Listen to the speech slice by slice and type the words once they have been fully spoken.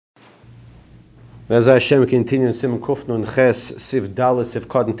As Hashem, we continue in Simon Kufnun Ches, Siv Dalit, Siv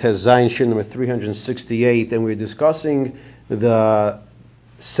Katan Tez Zayin, Shir number 368, and we're discussing the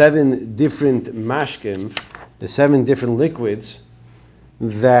 7 different mashkim, the 7 different liquids,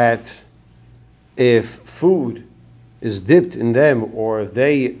 that if food is dipped in them or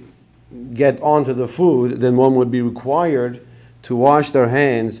they get onto the food, then one would be required to wash their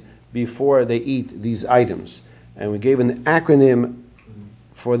hands before they eat these items. And we gave an acronym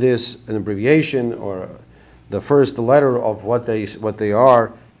for this, an abbreviation, or the first letter of what they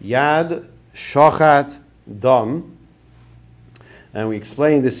are: Yad, Shochat, Dam. And we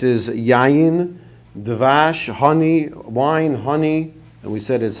explained this is Yayin, Dvash, honey, wine, honey, and we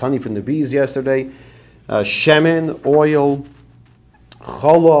said it's honey from the bees yesterday. Shemen, oil,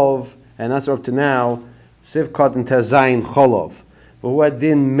 Cholov, and that's up to now Sivkat and Tezayin Cholov. Who had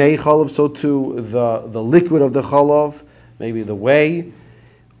din Mei Cholov, so too the liquid of the Cholov, maybe the whey.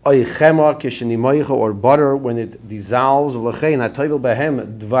 Or butter when it dissolves. If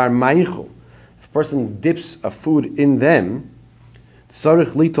a person dips a food in them, he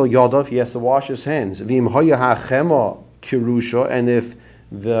has to wash his hands. And if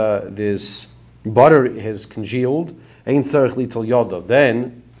this butter is congealed,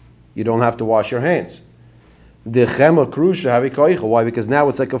 then you don't have to wash your hands. Why? Because now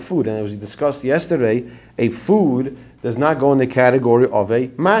it's like a food, and as we discussed yesterday, a food does not go in the category of a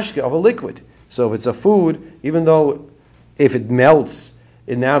mashke, of a liquid. So if it's a food, even though if it melts,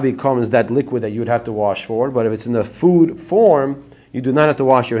 it now becomes that liquid that you would have to wash for. But if it's in the food form, you do not have to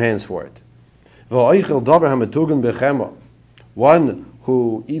wash your hands for it. One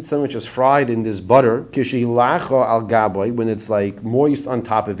who eats something which is fried in this butter, when it's like moist on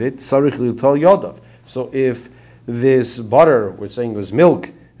top of it, so if this butter, we're saying was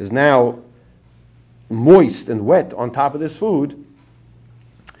milk, is now moist and wet on top of this food,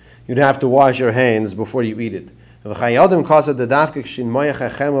 you'd have to wash your hands before you eat it. The Chayadim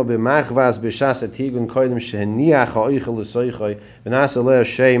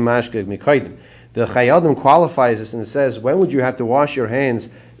qualifies this and says, when would you have to wash your hands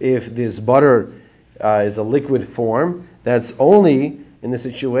if this butter is a liquid form? That's only in the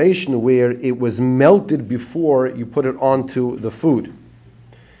situation where it was melted before you put it onto the food.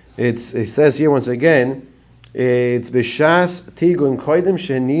 It says here once again, it's b'shas tigun koydem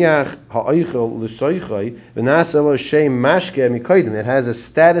sheniach ha'oichel l'soichai v'naselo shem mashke mikoydem. It has a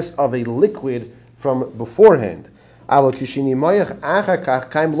status of a liquid from beforehand. Alo kishini moyach achakach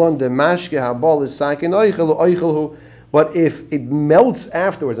kaim lon de mashke habol is sakin oichel oichelhu. But if it melts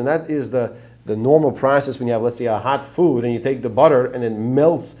afterwards, and that is the normal process when you have, let's say, a hot food and you take the butter and it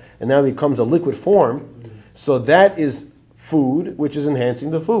melts and now it becomes a liquid form, so that is food which is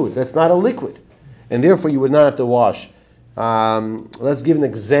enhancing the food. That's not a liquid. And therefore you would not have to wash. Let's give an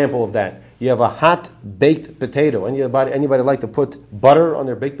example of that. You have a hot baked potato. Anybody like to put butter on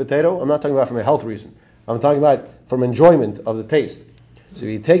their baked potato? I'm not talking about from a health reason. I'm talking about from enjoyment of the taste. So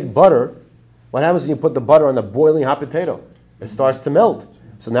you take butter, what happens when you put the butter on a boiling hot potato? It starts to melt.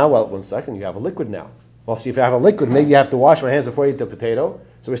 So now, well, 1 second, you have a liquid now. Well, see, if you have a liquid, maybe you have to wash my hands before you eat the potato.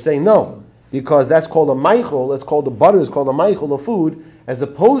 So we're saying no, because that's called a meichel, that's called the butter is called a meichel of food, as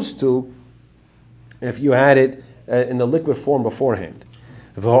opposed to if you had it in the liquid form beforehand.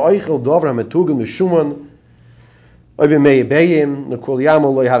 If a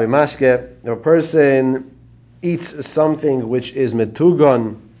person eats something which is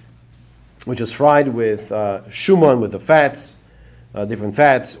metugan, which is fried with shuman, with the fats, different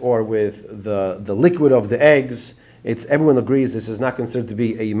fats, or with the liquid of the eggs, everyone agrees this is not considered to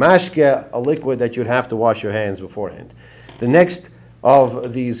be a mashke, a liquid that you'd have to wash your hands beforehand. The next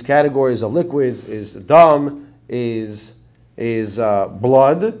of these categories of liquids is dam, is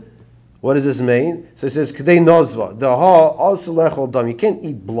blood. What does this mean? So it says k'dei nozva daha also lechol dam. You can't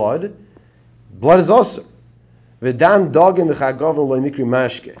eat blood. Blood is also v'dam dagim v'chagavim lo mikri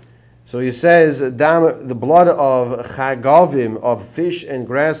mashke. So he says the blood of chagavim, of fish and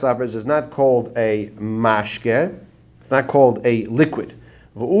grasshoppers, is not called a mashke. It's not called a liquid.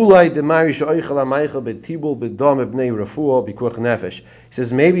 He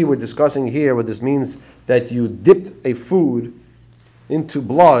says maybe we're discussing here what this means, that you dipped a food into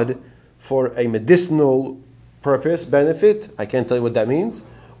blood for a medicinal purpose, benefit. I can't tell you what that means.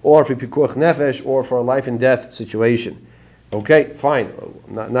 Or for pikuach nefesh, or for a life and death situation. Okay, fine.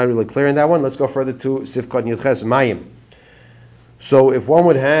 Not really clear in that one. Let's go further to Sifkat Yudches Mayim. So if one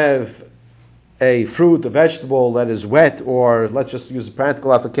would have a fruit, a vegetable that is wet, or let's just use a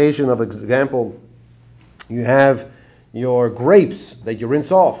practical application of example, you have your grapes that you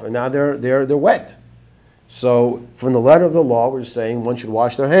rinse off, and now they're wet. So from the letter of the law, we're saying one should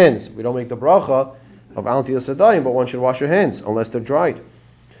wash their hands. We don't make the bracha of al nitilas yadayim, but one should wash your hands unless they're dried.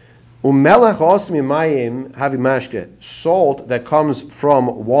 Umelech osmi mayim havi mashke, salt that comes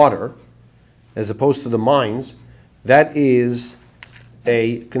from water, as opposed to the mines, that is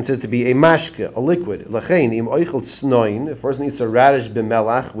considered to be a mashke, a liquid. Lachein im oichel tznoin, if a person eats a radish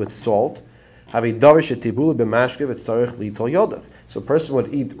b'melach with salt, have a davish etibula b'mashke v'tzarich litol yodav. So a person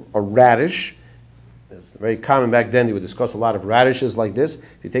would eat a radish. It's very common back then. They would discuss a lot of radishes like this.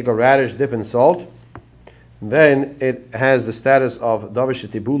 If you take a radish, dip in salt, then it has the status of davish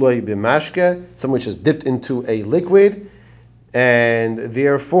etibula b'mashke, something which is dipped into a liquid, and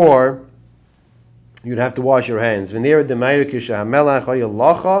therefore you'd have to wash your hands. We're talking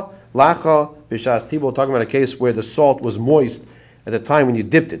about a case where the salt was moist at the time when you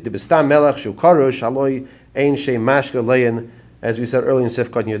dipped it. As we said earlier in seif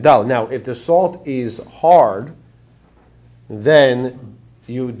katan yudal. Now, if the salt is hard, then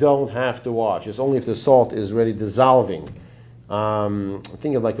you don't have to wash. It's only if the salt is really dissolving.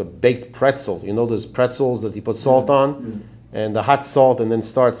 Think of like a baked pretzel. You know those pretzels that you put salt on, and the hot salt, and then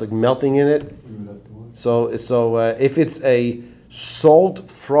starts like melting in it. So if it's a salt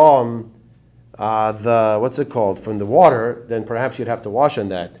from from the water, then perhaps you'd have to wash on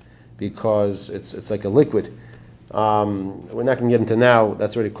that because it's like a liquid. We're not going to get into now.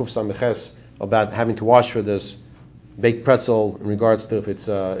 That's already kuf sameches about having to wash for this baked pretzel in regards to if it's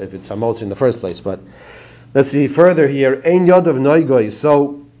hamotz in the first place. But let's see further here. Ein yod of noigoy.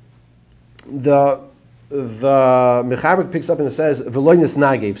 So the Mechaber picks up and says v'loinis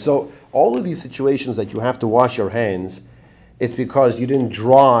nagev. So all of these situations that you have to wash your hands, it's because you didn't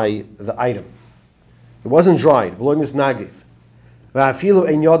dry the item. It wasn't dried. V'loinis nagev. V'afilu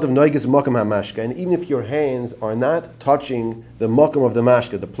ein yod of noiges makam hamashka. And even if your hands are not touching the makam of the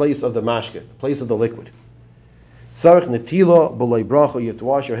mashka, the place of the mashka, the place of the liquid, sarich netila b'loi bracha. You have to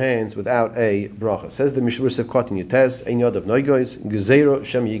wash your hands without a bracha. Says the Mishna seif katan yutes ein yod of noiges gezeiro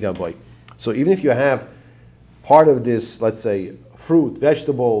shem yigaboy. So even if you have part of this, let's say, fruit,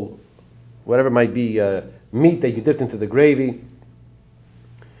 vegetable, whatever it might be, meat that you dipped into the gravy,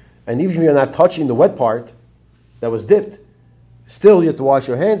 and even if you're not touching the wet part that was dipped, still you have to wash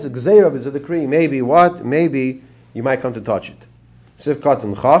your hands. Gzeirav is a decree. Maybe you might come to touch it. Seif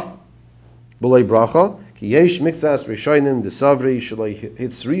katan chaf, b'loi bracha, ki yesh mixas rishonim desavri shaloi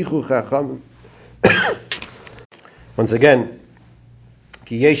hitzrichu chacham. Once again,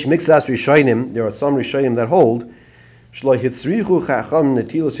 Yesh mixas rishonim. There are some rishonim that hold shlo hitzrichu chacham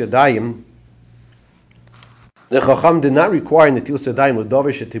nitilas yodayim. The chacham did not require nitilas yodayim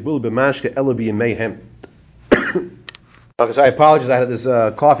l'davish etibul b'mashke elo b'yemeihem. I apologize. I had this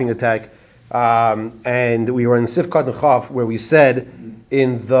coughing attack, and we were in seif katan chaf where we said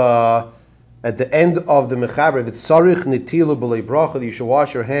at the end of the mechaber v'tzarich nitilu b'lei bracha, you should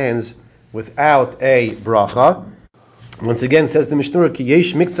wash your hands without a bracha. Once again, says the Mishna, ki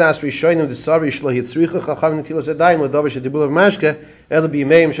yesh mikzas rishonim desari shlo hitzricha chacham netilas yadayim l'davish etibul b'mashke elo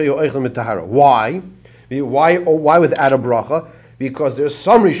b'yimeim sheyu oichel mitahara. Why without a bracha? Because there's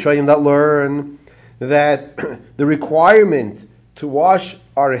some rishonim that learn that the requirement to wash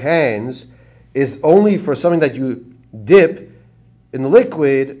our hands is only for something that you dip in the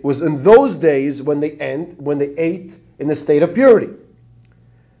liquid was in those days when they ate in a state of purity.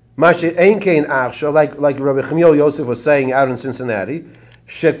 Like Rabbi Chamiel Yosef was saying out in Cincinnati,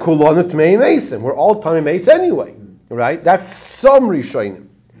 we're all tamei meis anyway, right? That's some rishonim.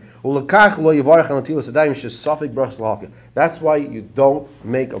 That's why you don't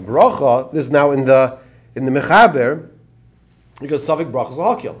make a bracha. This is now in the mechaber, because safek bracha is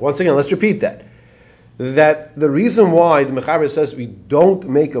lahakil. Once again, let's repeat that the reason why the mechaber says we don't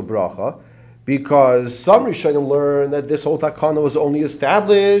make a bracha, because some rishonim learn that this whole takana was only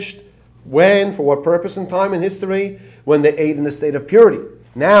established when, for what purpose in time in history, when they ate in a state of purity.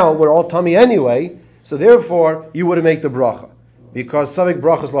 Now we're all tummy anyway, so therefore you wouldn't make the bracha, because savik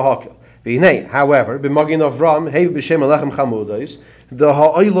bracha is lahakil. However, b'magin Avram hey b'shem alechem chamudais the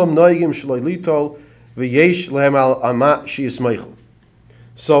ha'olam noigim shloi litol v'yesh lehem al ama sheyismeichel.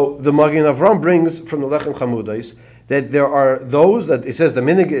 So the Magin Avram brings from the lechem chamudais that there are those that it says the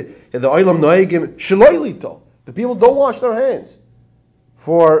olam noigim shloi litol. The people don't wash their hands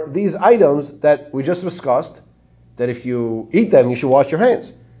for these items that we just discussed, that if you eat them, you should wash your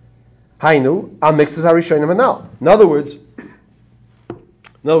hands. Hainu, al mixes harishonim anal. In other words,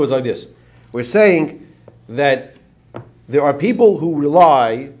 like this. We're saying that there are people who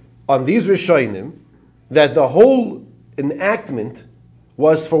rely on these rishonim, that the whole enactment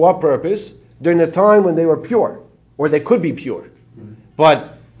was for what purpose? During the time when they were pure, or they could be pure.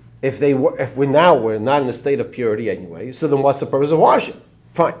 But if we're not in a state of purity anyway, so then what's the purpose of washing?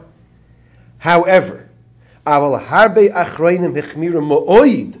 Fine. However, aval harbe achreinim hechmiru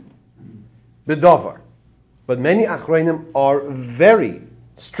mo'oid bedavar. But many achreinim are very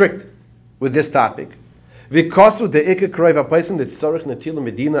strict with this topic. V'kasu de'ikah kroiv ha'paisim de'tzarich netilah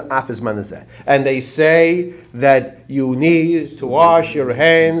medina afis manazeh. And they say that you need to wash your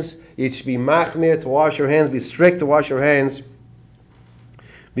hands. It should be machmir to wash your hands, be strict to wash your hands,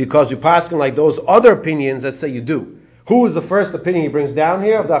 because you pass like those other opinions that say you do. Who is the first opinion he brings down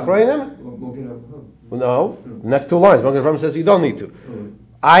here of the achreinim? No, next two lines. Magen Avraham says you don't need to.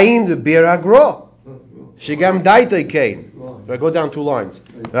 Ayin bir agro. Shigam daita kain. I go down two lines,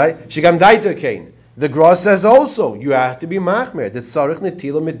 right? Shigam daita kain. The Gra says also you have to be machmer. That tzarich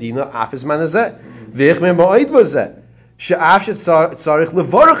netila medina afis manazeh v'ich me'oid b'zeh she'af tzarich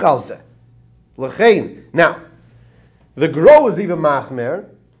levorach al zeh l'chein. Now, the Gra is even machmer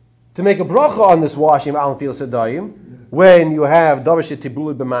to make a bracha on this washing of al netilas yodayim when you have davar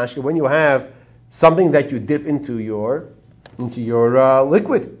shetibulu b'mashke, when you have something that you dip into your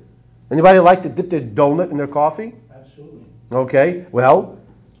liquid. Anybody like to dip their donut in their coffee? Absolutely. Okay. Well,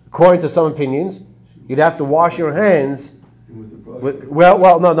 according to some opinions, you'd have to wash your hands. No.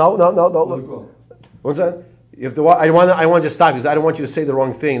 What's that? You have to. I want to stop because I don't want you to say the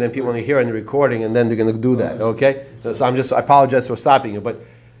wrong thing. Then people want to hear in the recording, and then they're going to do that. Okay. So I apologize for stopping you, but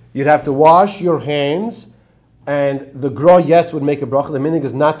you'd have to wash your hands, and the gra yes would make a bracha. The meaning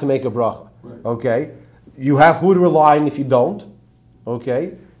is not to make a bracha. Right. Okay. You have who to rely on if you don't.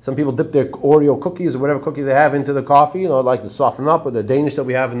 Okay. Some people dip their Oreo cookies or whatever cookie they have into the coffee, like to soften up, or the Danish that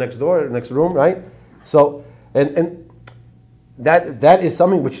we have next room, right? So, and that is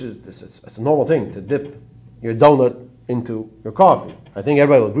something which is it's a normal thing to dip your donut into your coffee. I think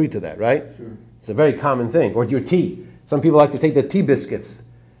everybody will agree to that, right? Sure. It's a very common thing. Or your tea. Some people like to take the tea biscuits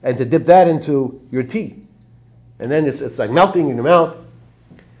and to dip that into your tea, and then it's like melting in your mouth.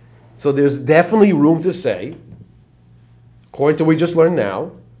 So there's definitely room to say, according to what we just learned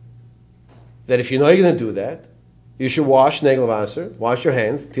now, that if you know you're going to do that, you should wash negel vaser, wash your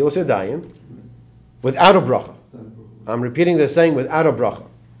hands, netilas yodayim, without a bracha. I'm repeating the saying without a bracha.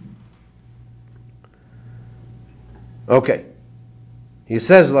 Okay. He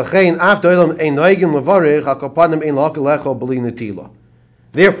says, "Lachein af doilam ein noigim levarich al kopanim ein lakalecho b'li netila."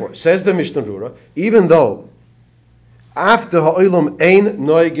 Therefore, says the Mishnah Berura, even though after ha'olam ein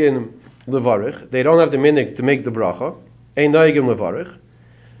noigim levarich, they don't have the minig to make the bracha, ein noigim levarich.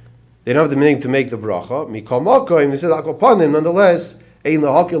 They don't have the meaning to make the bracha. Mikol makom, he says, akopanim, nonetheless, ein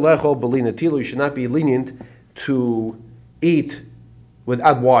lahakil lecho b'li netila, you should not be lenient to eat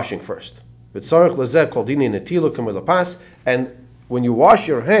without washing first. V'tzarich lezeh kol dini netila kamei lapas, and when you wash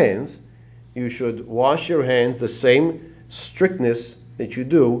your hands, you should wash your hands the same strictness that you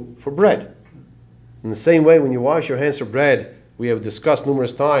do for bread. In the same way, when you wash your hands for bread, we have discussed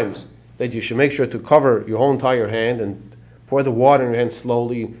numerous times that you should make sure to cover your whole entire hand and pour the water in your hand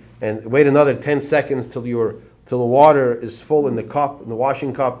slowly, and wait another 10 seconds till the water is full in the cup, in the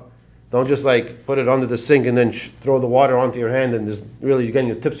washing cup. Don't just like put it under the sink and then throw the water onto your hand and just really you're getting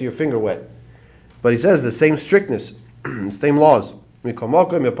your tips of your finger wet. But he says the same strictness, same laws. If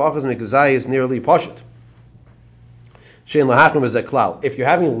you're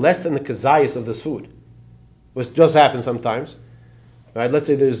having less than the kazayas of this food, which just happens sometimes, right? Let's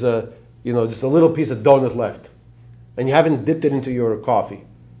say there's just a little piece of donut left, and you haven't dipped it into your coffee.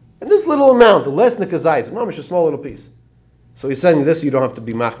 And this little amount, less than the kazayis, mamish a small little piece. So he's saying this, you don't have to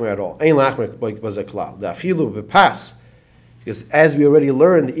be machmer at all. Ein lachmer was a klal. The afilu v'pas, because as we already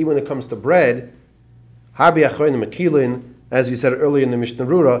learned, even when it comes to bread, harbi achronim makilin, as we said earlier in the Mishnah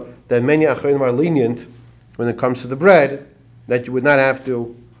Berura, that many achronim are lenient when it comes to the bread, that you would not have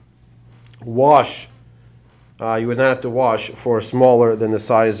to wash. You would not have to wash for smaller than the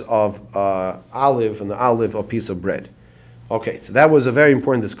size of olive, and the olive a piece of bread. Okay, so that was a very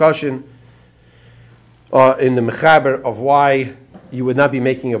important discussion in the mechaber of why you would not be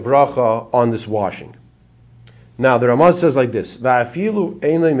making a bracha on this washing. Now the Ramaz says like this: "Va'afilu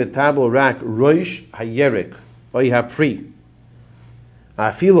einay metabel rak roish hayerek oy hapri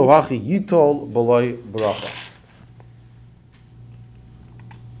afilu hachi yitol b'loy bracha."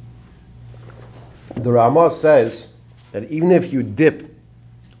 The Ramaz says that even if you dip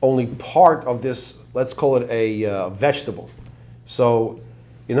only part of this, let's call it a vegetable. So,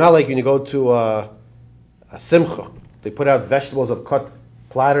 like when you go to a simcha, they put out vegetables of cut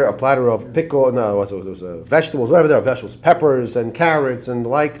platter, a platter of pickle, vegetables, whatever there are vegetables, peppers and carrots and the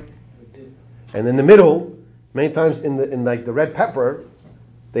like. And in the middle, many times in like the red pepper,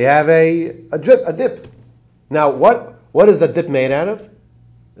 they have a dip. Now, what is that dip made out of?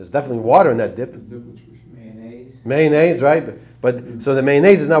 There's definitely water in that dip. Mayonnaise. Mayonnaise, right? But so the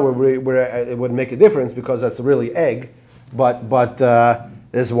mayonnaise is not where it would make a difference because that's really egg. But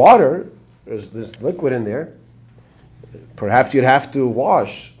there's water. There's liquid in there. Perhaps you'd have to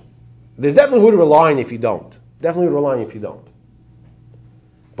wash. There's definitely would rely on if you don't. Definitely would rely on if you don't.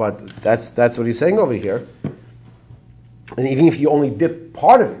 But that's what he's saying over here. And even if you only dip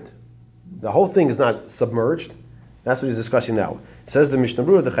part of it, the whole thing is not submerged. That's what he's discussing now. It says the Mishnah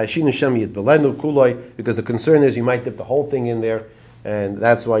Berura, the Chayshin Hashem Yit Belenu Kuloi, because the concern is you might dip the whole thing in there, and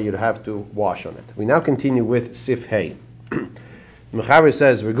that's why you'd have to wash on it. We now continue with Sif Hay. Mechaber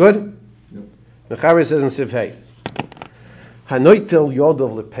says, we're good? Yep. Mechaber says in Sif Hay, Hanoitel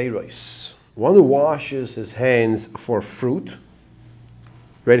Yodov Lepeiros, one who washes his hands for fruit.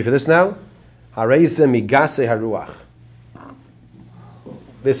 Ready for this now? Hareise Migase Haruach.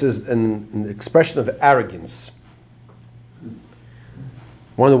 This is an expression of arrogance.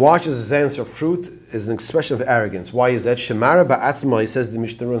 One who washes his hands for fruit is an expression of arrogance. Why is that? Shemara ba'atzma, he says the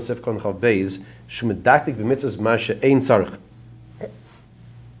Mishnah on Sif Kon Chav Beis, shumedaktik b'mitzvahs masha ein tzarich.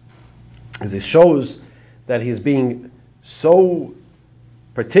 As it shows that he's being so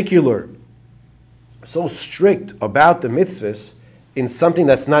particular, so strict about the mitzvahs in something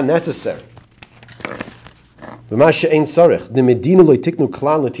that's not necessary. Because from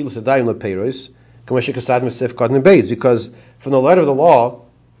the letter of the law,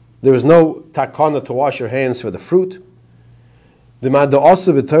 there is no takana to wash your hands for the fruit.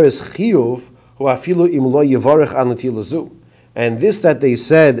 And this that they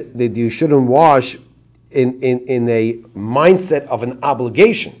said that you shouldn't wash in a mindset of an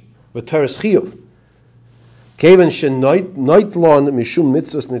obligation, with teres chiyuv.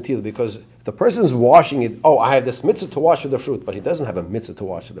 Because if the person is washing it, I have this mitzvah to wash for the fruit, but he doesn't have a mitzvah to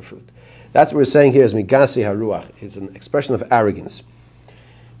wash for the fruit. That's what we're saying here is migasi haruach. It's an expression of arrogance.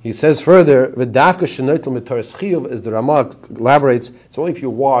 He says further, v'davka shenoitl mitaris chiyuv, as the Ramah elaborates, it's only if you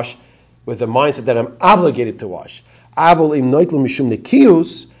wash with the mindset that I'm obligated to wash. Avol im noitl mishum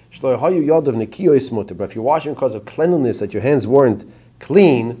nekiyus shlo hayu yodav nekiyos muter. But if you're washing because of cleanliness, that your hands weren't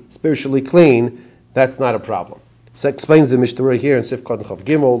clean, spiritually clean, that's not a problem. So explains the Mishnah right here in Sif Kod Chav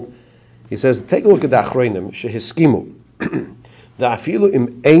Gimel. He says, take a look at the Achreinim shehiskimu. The afilu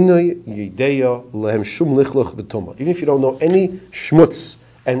im einoi yideya lehem shum lichluch v'tumah. Even if you don't know any shmutz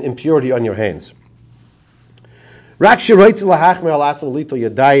and impurity on your hands. Rak sheroitz lahachmer alatzim lito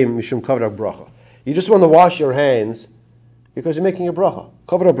Yodayim mishum kavod bracha. You just want to wash your hands because you're making a bracha.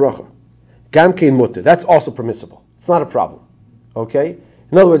 Kavod bracha. Gam kein mutter. That's also permissible. It's not a problem. Okay?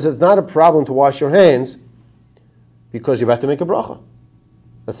 In other words, it's not a problem to wash your hands because you're about to make a bracha.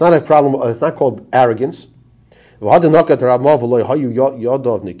 That's not a problem. It's not called arrogance. This is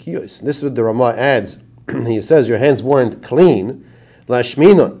what the Ramah adds. He says your hands weren't clean. It's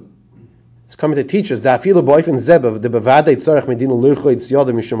coming to teach us that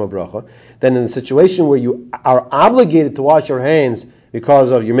then in a situation where you are obligated to wash your hands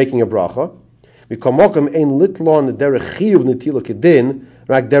because of you're making a bracha,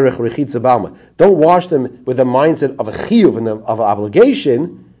 don't wash them with a mindset of a chiyuv and of an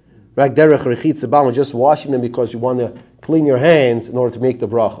obligation. Just washing them because you want to clean your hands in order to make the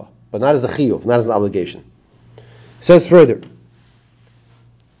bracha, but not as a chiyuv, not as an obligation. It says further,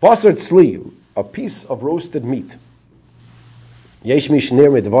 basar tzli, a piece of roasted meat. Yesh mishnir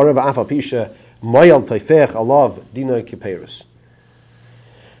medvarav afal pisha mayal teifech alav dina kiperus.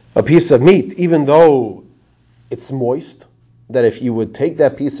 A piece of meat, even though it's moist, that if you would take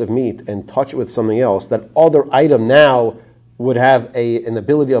that piece of meat and touch it with something else, that other item now would have an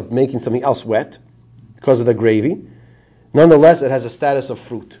ability of making something else wet because of the gravy. Nonetheless, it has a status of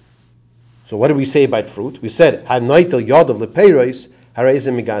fruit. So what did we say about fruit? We said, Hanoitel Yodov Lepeiros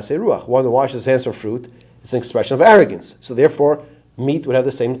Hareizim Migase Ruach. One who washes his hands for fruit, it's an expression of arrogance. So therefore, meat would have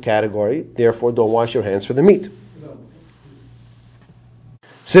the same category. Therefore, don't wash your hands for the meat.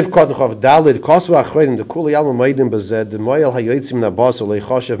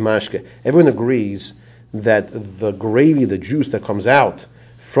 Everyone agrees that the gravy, the juice that comes out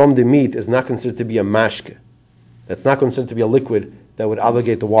from the meat is not considered to be a mashke. That's not considered to be a liquid that would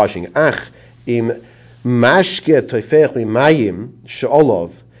obligate the washing. Im mashke toifech mimayim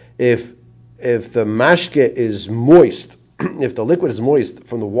she'olov. If the mashke is moist, if the liquid is moist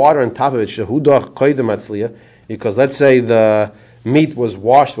from the water on top of it, shehudach koydem atzliya, because let's say the meat was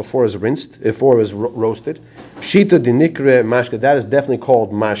washed before it was rinsed, before it was roasted. Pshita dinikre mashke, that is definitely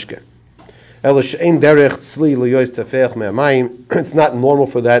called mashke. It's not normal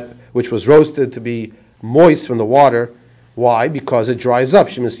for that which was roasted to be moist from the water. Why? Because it dries up.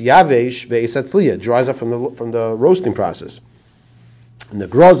 It dries up from the roasting process. And the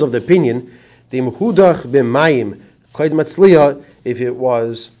groz of the opinion, the hudach b'mayim koid matzliya, if it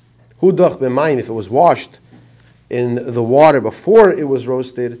was hudach b'mayim, if it was washed in the water before it was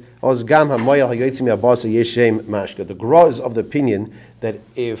roasted, oz gam hamoyal hayotzim yabasa yeshem mashka. The groz of the opinion that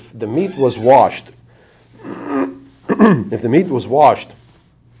if the meat was washed, if the meat was washed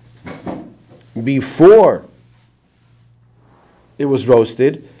before it was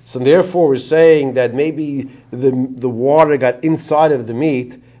roasted, so therefore we're saying that maybe the water got inside of the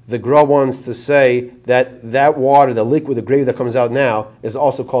meat. The Gra wants to say that water, the liquid, the gravy that comes out now, is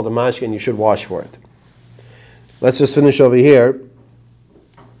also called a mashke, and you should wash for it. Let's just finish over here.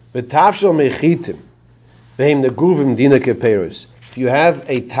 V'tavshel mechitim v'hem neguvim dina keperos. If you have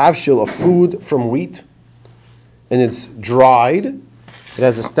a tavshel of food from wheat and it's dried, it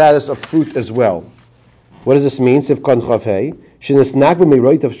has the status of fruit as well. What does this mean? They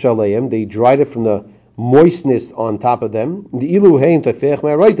dried it from the moistness on top of them.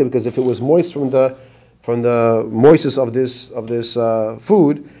 Because if it was moist from the moistness of this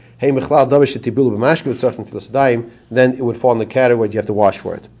food, then it would fall in the category you have to wash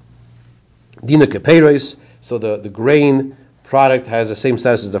for it. Dina keperos, so the grain product has the same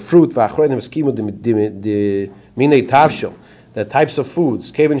status as the fruit. The types of foods,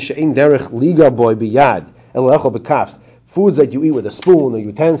 foods that you eat with a spoon, a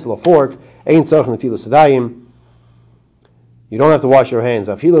utensil, a fork, Nitilas Yodayim. You don't have to wash your hands.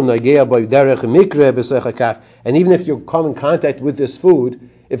 And even if you come in contact with this food,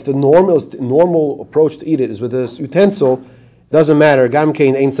 if the normal approach to eat it is with this utensil, doesn't matter. You don't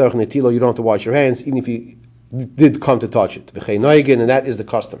have to wash your hands, even if you did come to touch it. And that is the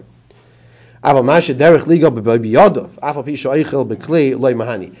custom. But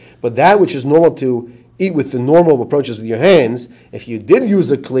that which is normal to eat with the normal approaches with your hands, if you did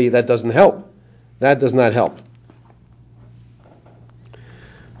use a kli, that doesn't help. That does not help.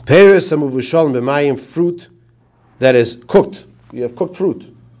 Fruit that is cooked. You have cooked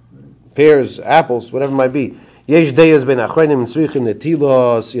fruit. Pears, apples, whatever it might be. There's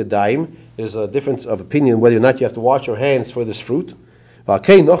a difference of opinion whether or not you have to wash your hands for this fruit.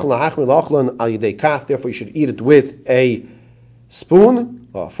 Therefore you should eat it with a spoon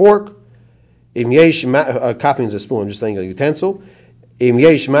or a fork. Kaf means a spoon, I'm just saying a utensil. If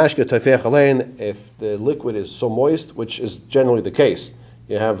the liquid is so moist, which is generally the case,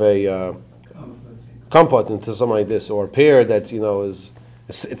 you have a compote into something like this, or a pear that is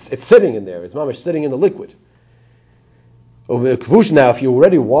it's sitting in there. It's mamish sitting in the liquid. Now, if you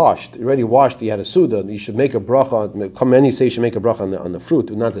already washed, you had a suda, you should make a bracha. Many say you should make a bracha on the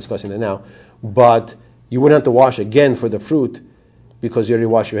fruit. We're not discussing that now, but you wouldn't have to wash again for the fruit because you already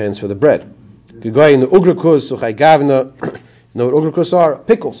washed your hands for the bread. You go in the ugrakus, know what ugrakus are?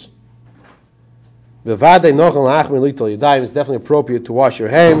 Pickles. It's definitely appropriate to wash your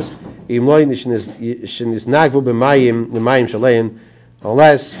hands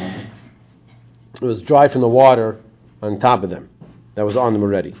unless it was dry from the water on top of them. That was on them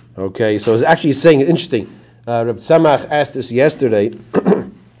already. Okay, so it's actually saying, interesting. Reb Tzemach asked this yesterday.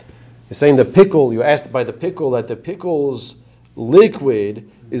 He's saying the pickle, you asked by the pickle that the pickle's liquid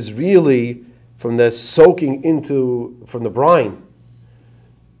is really from the soaking from the brine.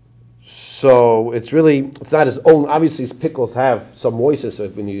 So it's not his own. Obviously, pickles have some moisture. So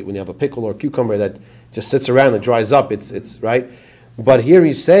when you have a pickle or a cucumber that just sits around and dries up, it's right. But here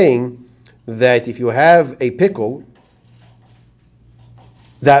he's saying that if you have a pickle,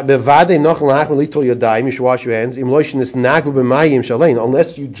 that you should wash your hands unless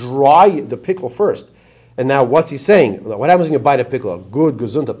you dry the pickle first. And now what's he saying? What happens when you bite a pickle? A good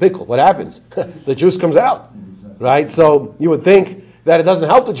gesundta pickle. What happens? The juice comes out, right? So you would think that it doesn't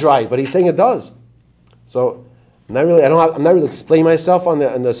help to dry it, but he's saying it does. So I'm not really explaining myself on the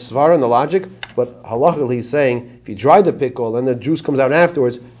svara and the logic, but halachically he's saying if you dry the pickle and the juice comes out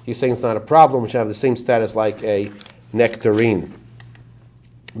afterwards, he's saying it's not a problem, which have the same status like a nectarine.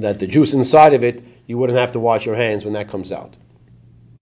 That the juice inside of it, you wouldn't have to wash your hands when that comes out.